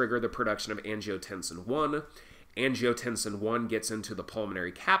will trigger the production of angiotensin 1. Angiotensin 1 gets into the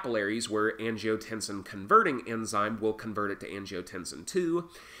pulmonary capillaries, where angiotensin converting enzyme will convert it to angiotensin 2.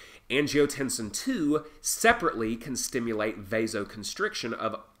 Angiotensin 2 separately can stimulate vasoconstriction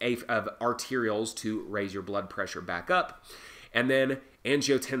of arterioles to raise your blood pressure back up. And then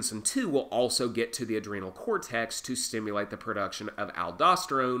angiotensin 2 will also get to the adrenal cortex to stimulate the production of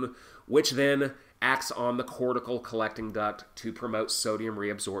aldosterone, which then acts on the cortical collecting duct to promote sodium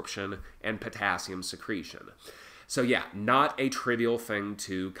reabsorption and potassium secretion. So yeah, not a trivial thing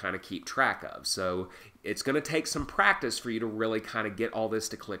to kind of keep track of. So it's going to take some practice for you to really kind of get all this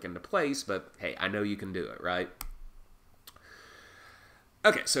to click into place, but hey, I know you can do it, right?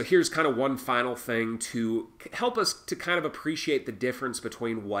 Okay, so here's kind of one final thing to help us to kind of appreciate the difference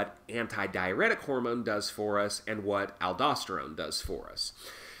between what antidiuretic hormone does for us and what aldosterone does for us.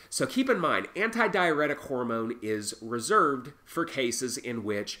 So keep in mind, antidiuretic hormone is reserved for cases in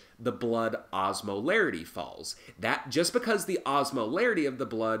which the blood osmolarity falls. That just because the osmolarity of the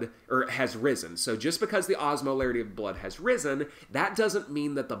blood has risen. So just because the osmolarity of blood has risen, that doesn't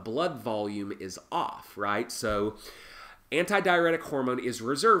mean that the blood volume is off, right? So antidiuretic hormone is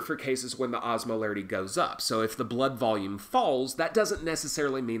reserved for cases when the osmolarity goes up. So if the blood volume falls, that doesn't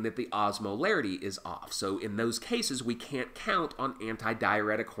necessarily mean that the osmolarity is off. So in those cases, we can't count on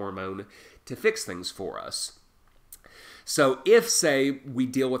antidiuretic hormone to fix things for us. So if, say, we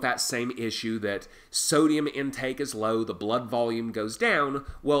deal with that same issue that sodium intake is low, the blood volume goes down,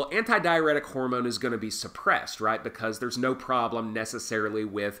 well, antidiuretic hormone is going to be suppressed, right? Because there's no problem necessarily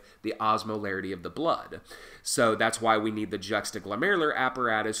with the osmolarity of the blood. So that's why we need the juxtaglomerular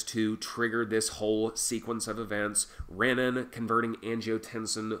apparatus to trigger this whole sequence of events: renin converting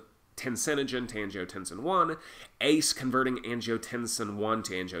tensinogen to angiotensin 1, ACE converting angiotensin 1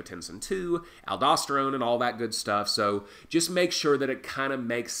 to angiotensin 2, aldosterone, and all that good stuff. So just make sure that it kind of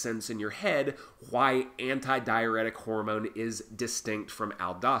makes sense in your head why antidiuretic hormone is distinct from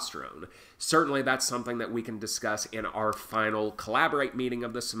aldosterone. Certainly that's something that we can discuss in our final Collaborate meeting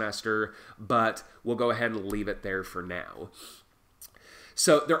of the semester, but we'll go ahead and leave it there for now.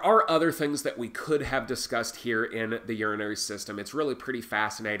 So there are other things that we could have discussed here in the urinary system. It's really pretty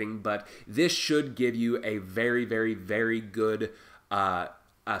fascinating, but this should give you a very, very, very good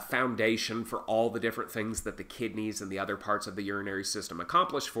foundation for all the different things that the kidneys and the other parts of the urinary system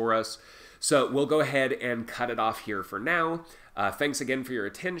accomplish for us. So we'll go ahead and cut it off here for now. Thanks again for your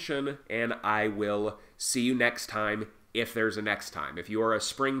attention, and I will see you next time, if there's a next time. If you are a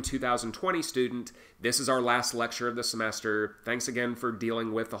spring 2020 student, this is our last lecture of the semester. Thanks again for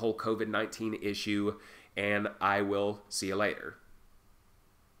dealing with the whole COVID-19 issue, and I will see you later.